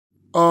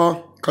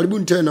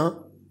Karibuni tena.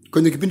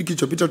 Kwenye kipindi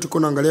kilichopita tuko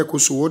naangalia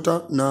kuhusu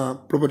water na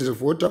properties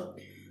of water,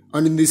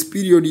 and in this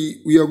period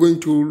we are going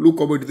to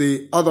look about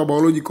the other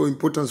biological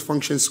importance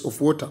functions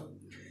of water.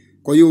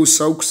 Kwa hiyo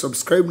usahau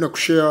kusubscribe na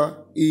kushare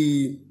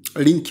hii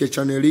link ya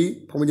channel hii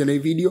pamoja na hii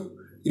video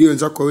ili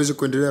wenzako waweze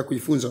kuendelea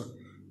kujifunza.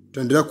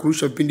 Tutaendelea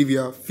kurusha vipindi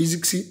vya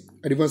physics,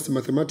 advanced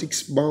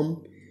mathematics, BAM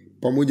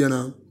pamoja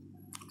na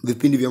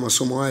vipindi vya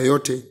masomo haya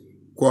yote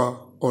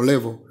kwa O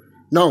level.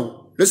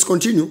 Now, let's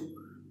continue.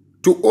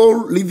 To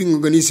all living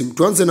organism,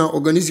 tuanze na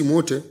organism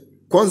wote.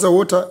 Kwanza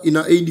water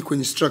ina aid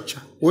kwenye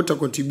structure. Water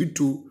contribute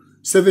to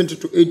 70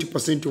 to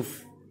 80% of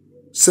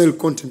cell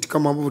content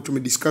kama ambavyo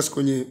tumediscuss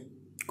kwenye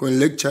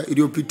lecture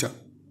iliyopita.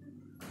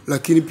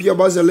 Lakini pia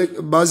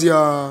baadhi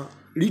ya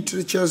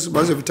literatures,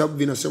 baadhi ya vitabu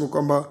vinasema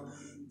kwamba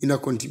ina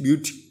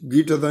contribute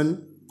greater than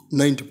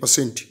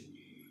 90%.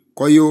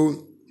 Kwa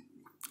hiyo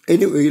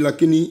anyway,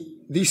 lakini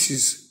this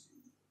is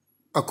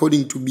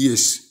according to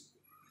BS.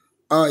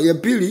 Ya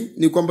pili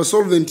ni kwamba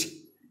solvent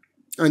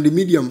and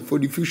medium for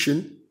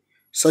diffusion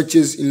such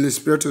as in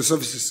respiratory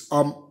surfaces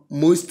are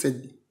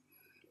moistened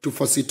to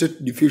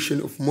facilitate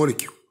diffusion of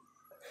molecule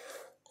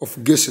of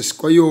gases.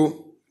 Kwa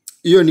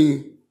hiyo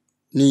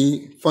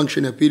ni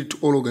function ya pili to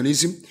all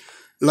organism.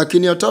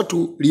 Lakini ya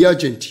tatu,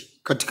 reagent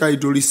katika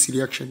hydrolysis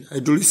reaction.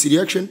 Hydrolysis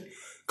reaction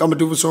kama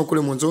tulivyosema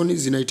kule mwanzoni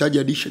zinahitaji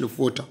addition of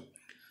water.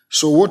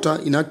 So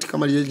water inact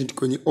kama reagent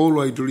kwenye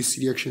all hydrolysis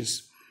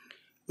reactions.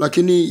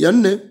 Lakini ya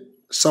nne,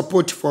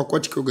 support for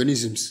aquatic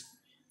organisms.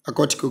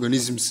 Aquatic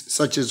organisms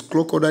such as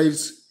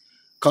crocodiles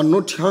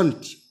cannot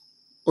hunt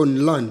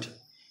on land,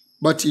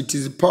 but it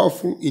is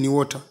powerful in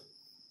water.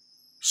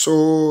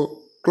 So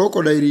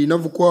crocodile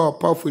inavyokuwa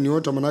powerful in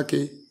water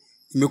manake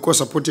imekuwa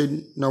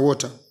supported na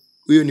water.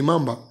 Huyo ni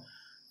mamba.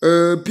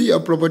 Pia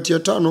property ya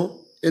tano,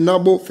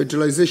 enable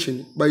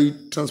fertilization by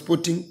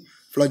transporting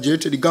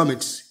flagellated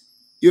gametes.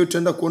 Hiyo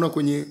tutaenda kuona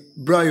kwenye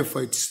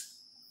bryophytes.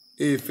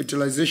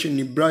 Fertilization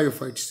ni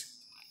bryophytes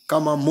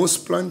kama moss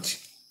plant,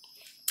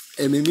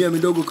 mimea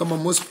midogo kama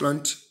moss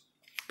plant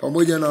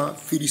pamoja na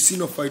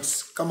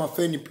phyllosynophytes kama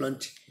fern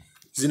plant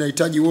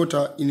zinahitaji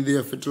water in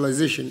their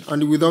fertilization,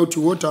 and without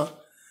water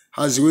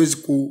haziwezi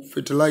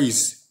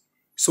kufertilize.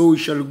 So we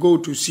shall go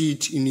to see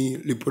it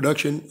in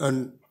reproduction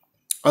and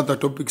other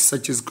topics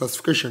such as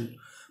classification.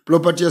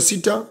 Property ya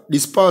sita,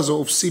 dispersal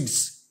of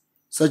seeds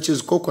such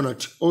as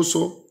coconut,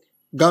 also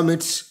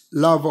gametes,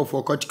 larvae of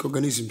aquatic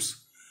organisms.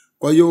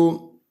 Kwa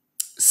hiyo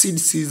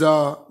seeds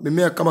za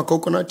mimea kama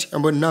coconut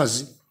ambayo ni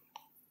nazi,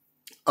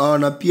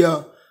 na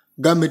pia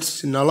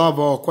gametes na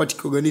larvae of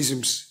aquatic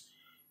organisms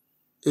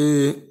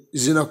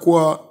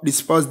zinakuwa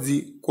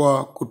dispersed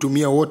kwa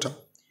kutumia water.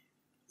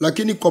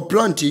 Lakini kwa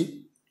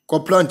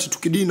plant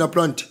tukidili na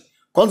plant,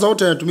 kwanza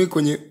water inatumika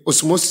kwenye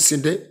osmosis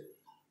and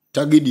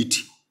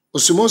turbidity.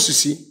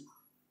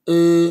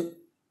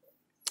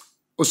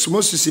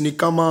 Osmosis ni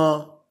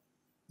kama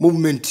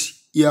movement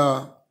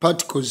ya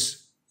particles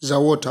za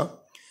water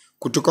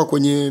kutoka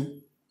kwenye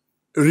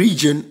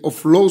region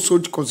of low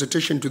salt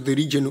concentration to the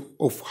region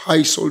of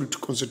high salt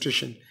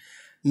concentration.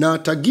 Na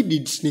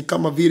turbidity ni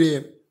kama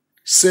vile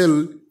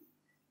cell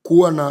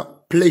kuwa na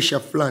pressure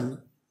fulani.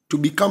 To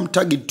become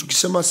turgid,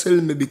 tukisema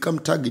cell may become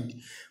turgid,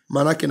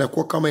 maanake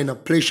inakuwa kama ina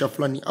pressure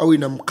fulani au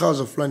ina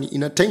mkazo fulani,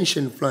 ina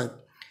tension fulani.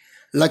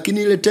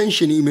 Lakini ile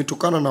tension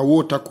imetokana na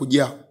water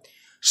kujaa.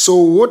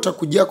 So water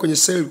kujaa kwenye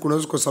cell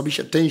kunaweza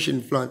kusababisha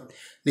tension fulani.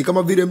 Ni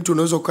kama vile mtu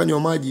unaweza ukanywa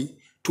maji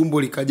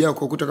tumbo likajaa kwa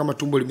kukuta kama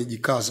tumbo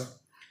limejikaza.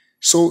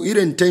 So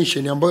ile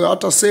tension ambayo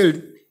hata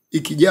cell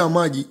ikijaa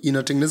maji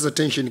inatengeneza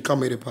tension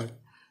kama ile pale.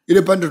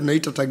 Ile pande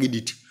tunaita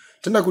turbidity.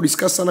 Tenda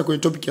kudiscuss sana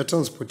kwenye topic ya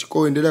transport. Kwa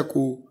hiyo endelea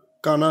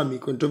kukaa nami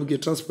kwenye topic ya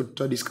transport,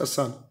 tutadiscuss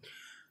sana.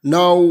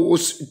 Now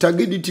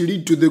turbidity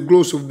lead to the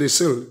growth of the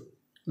cell.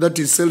 That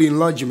is cell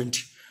enlargement.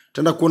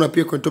 Tenda kuona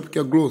pia kwenye topic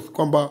ya growth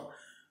kwamba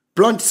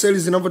plant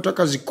cells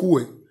zinavyotaka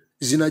zikue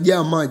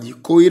zinajaa maji.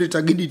 Kwa hiyo ile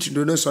turbidity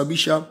ndio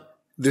inayosababisha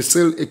the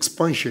cell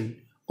expansion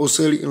or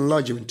cell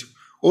enlargement.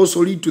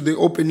 Also lead to the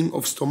opening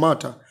of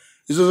stomata.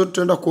 Hizo zote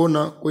tutaenda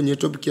kuona kwenye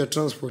topic ya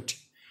transport.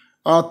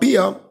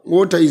 Pia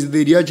water is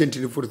the reagent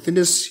in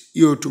photosynthesis.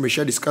 Hiyo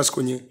tumesha discuss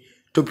kwenye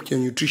topic ya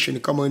nutrition.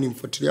 Kama wewe ni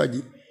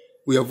mfuatiliaji,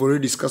 we have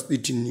already discussed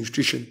it in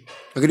nutrition.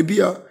 Lakini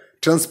pia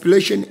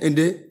transpiration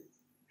and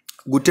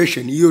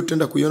guttation, hiyo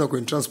tutaenda kuiona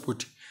kwenye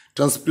transport.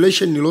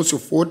 Transpiration ni loss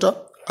of water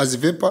as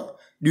vapor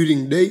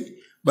during day,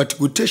 but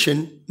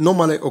guttation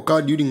normally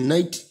occur during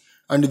night,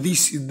 and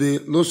this is the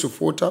loss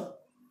of water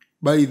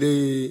by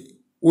the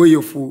way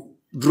of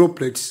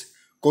droplets.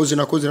 Cause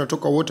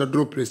zinatoka water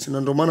droplets,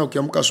 na ndio maana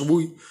ukiamka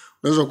asubuhi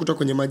unaweza kukuta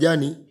kwenye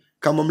majani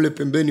kama mle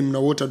pembeni mna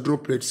water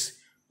droplets.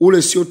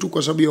 Ule sio tu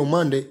kwa sababu ya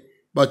umande,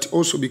 but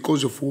also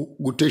because of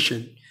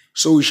guttation.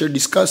 So we shall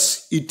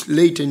discuss it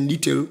later in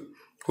detail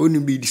when we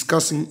be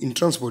discussing in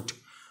transport.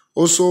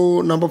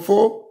 Also number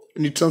 4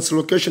 ni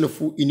translocation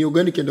of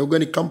inorganic and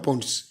organic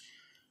compounds.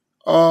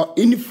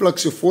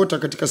 Influx of water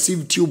katika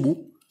sieve tube,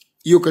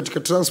 hiyo katika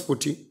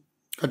transport,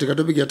 katika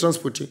topic ya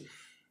transport.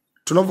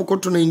 Tunavyokuwa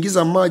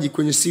tunaingiza maji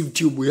kwenye sieve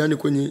tube, yani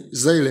kwenye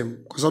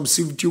xylem, kwa sababu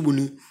sieve tube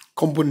ni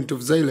component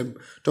of xylem.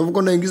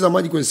 Tunapokuwa naingiza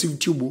maji kwenye sieve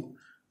tube,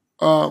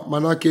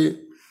 manake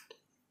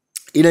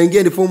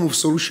inaingia in the form of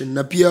solution,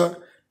 na pia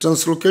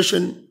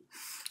translocation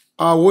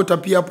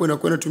water pia hapo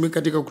inakuwa inatumika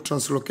katika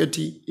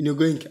kutranslocate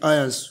inorganic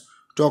ions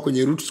kutoka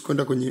kwenye roots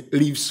kwenda kwenye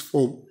leaves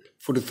for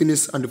the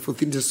thickness and for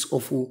thickness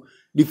of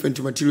different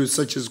materials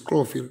such as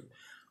chlorophyll.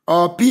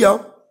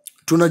 Pia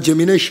tuna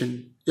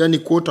germination, yani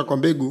kuota kwa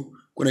mbegu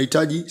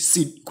kunahitaji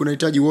seed,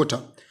 kunahitaji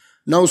water.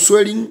 Now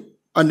swelling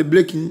and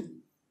breaking,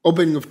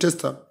 opening of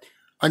tester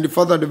and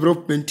further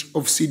development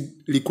of seed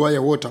require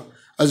water,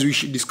 as we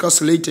should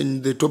discuss later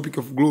in the topic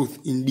of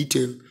growth in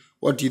detail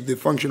what is the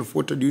function of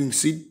water during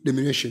seed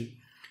germination.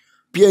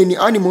 Pia in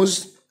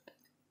animals,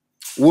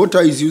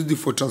 water is used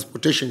for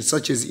transportation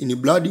such as in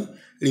blood,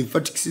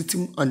 lymphatic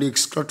system and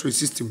excretory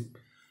system.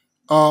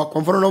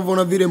 Kwa mfano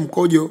unavyoona vile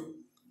mkojo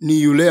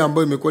ni urea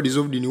ambayo imekuwa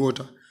dissolved in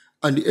water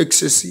and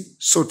excess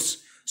salts.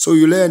 So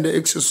urea and the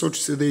excess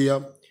salts, they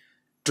are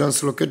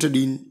translocated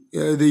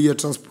they are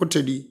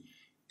transported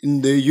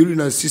in the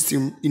urinary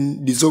system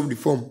in dissolved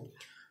form.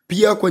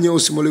 Pia kwenye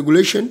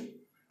osmoregulation,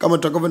 kama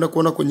tutakavyoenda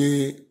kuona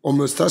kwenye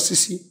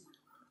homeostasis,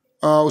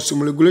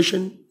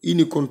 osmoregulation hii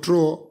ni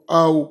control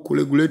au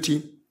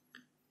kuregulate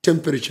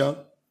temperature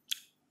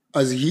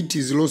as heat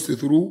is lost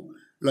through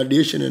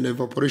radiation and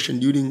evaporation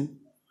during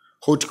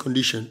hot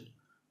condition.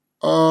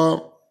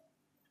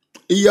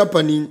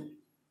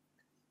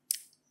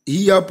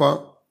 Hii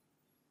hapa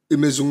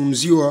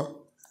imezungumziwa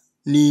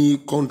ni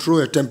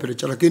control ya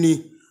temperature,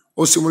 lakini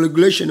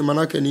osmoregulation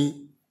manake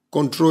ni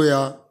control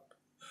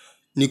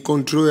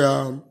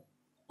ya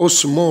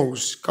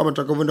osmoles kama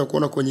tutakavyoenda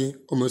kuona kwenye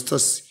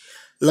homeostasis.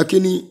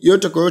 Lakini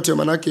yote kwa yote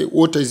manake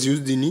water is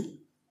used in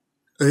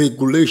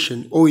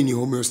regulation au in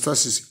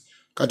homeostasis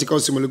katika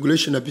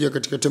osmoregulation na pia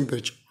katika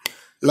temperature.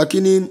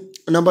 Lakini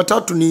namba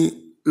 3 ni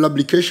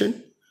lubrication,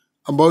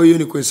 ambayo hiyo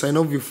ni kwenye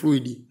synovial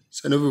fluid.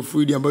 Synovial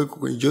fluid ambayo iko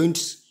kwenye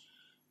joints,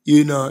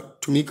 hiyo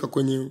inatumika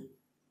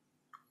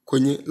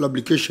kwenye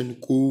lubrication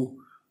ku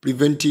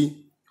prevent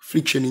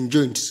friction in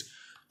joints.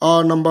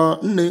 Namba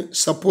 4,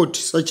 support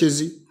such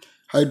as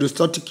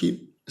hydrostatic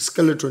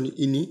skeleton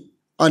in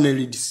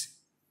annelids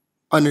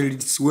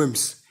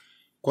worms.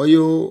 Kwa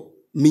hiyo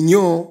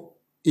minyoo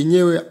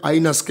yenyewe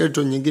haina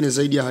skeleton nyingine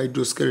zaidi ya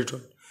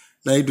hydroskeleton,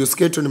 na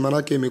hydroskeleton maana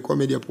yake imekuwa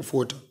made up of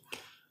water.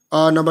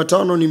 Namba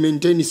 5 ni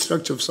maintain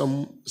structure of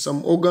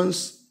some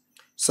organs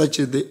such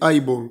as the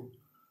eyeball.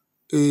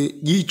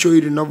 Jicho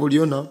hili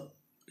linavyoona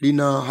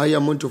lina high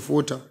amount of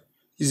water,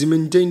 is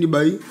maintained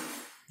by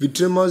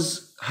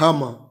vitreous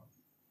hammer.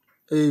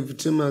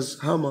 Vitreous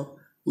hammer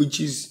which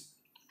is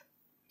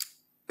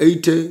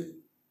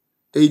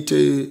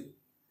 80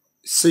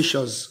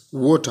 Celsius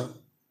water.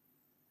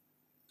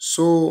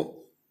 So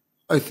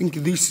I think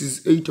this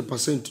is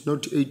 80%,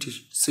 not 80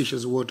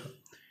 Celsius water.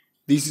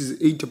 This is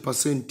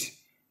 80%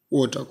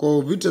 water.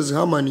 Kwa vitreous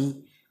hammer ni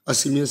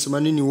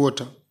 80%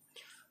 water.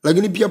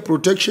 Lakini pia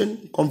protection,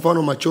 kwa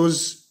mfano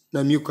machozi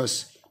na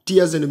mucus.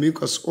 Tears and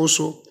mucus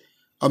also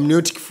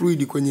amniotic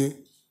fluid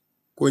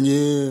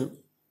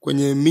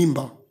kwenye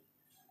mimba,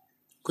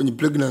 kwenye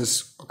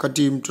pregnancy,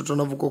 wakati mtoto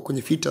anapokuwa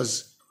kwenye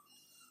fetus,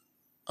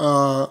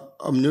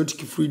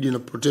 amniotic fluid ina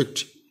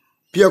protect.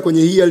 Pia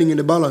kwenye healing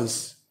and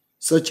balance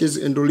such as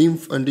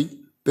endolymph and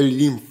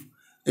perilymph.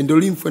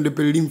 Endolymph and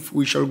perilymph,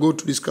 we shall go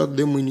to discuss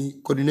them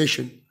in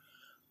coordination.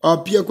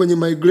 Pia kwenye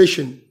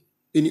migration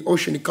in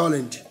ocean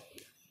current.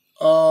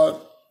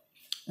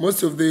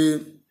 Most of the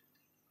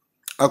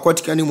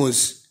aquatic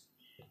animals,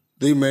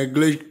 they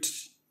migrate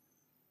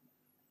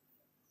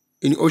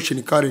in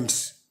ocean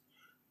currents.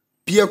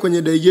 Pia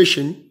kwenye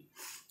digestion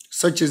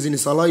such as in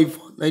saliva,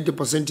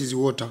 90% is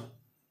water.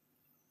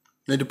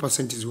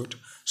 90% is water.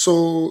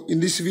 So in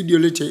this video,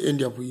 let I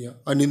end up here,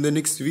 and in the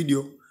next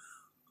video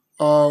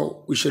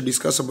we shall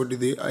discuss about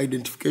the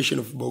identification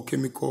of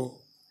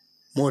biochemical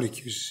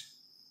molecules.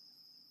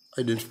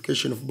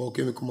 Identification of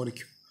biochemical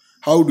molecule.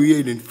 How do you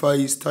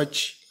identify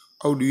starch?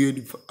 How do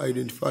you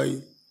identify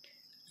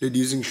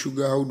reducing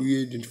sugar? How do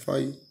you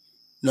identify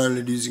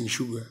non-reducing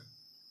sugar?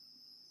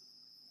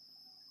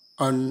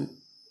 And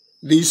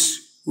this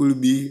will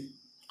be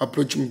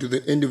approaching to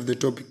the end of the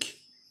topic.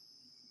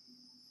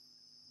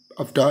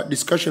 After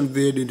discussion of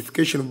the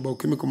identification of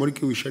biochemical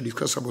molecule, we shall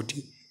discuss about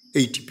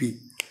ATP.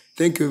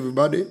 Thank you,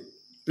 everybody.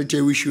 Let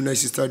I wish you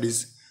nice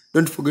studies.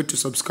 Don't forget to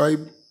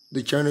subscribe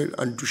the channel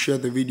and to share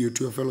the video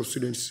to your fellow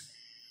students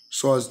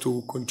so as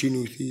to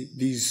continue with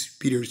these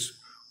periods.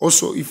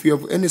 Also, if you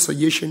have any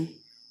suggestion,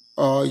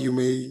 you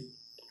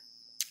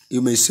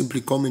may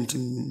simply comment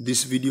in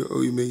this video,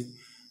 or you may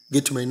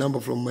get my number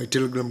from my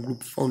Telegram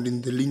group found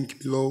in the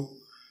link below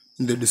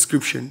in the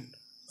description,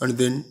 and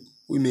then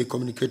we may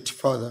communicate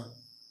further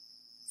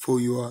for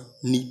your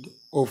need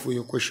or for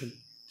your question.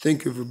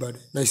 Thank you, everybody.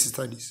 Nice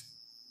studies.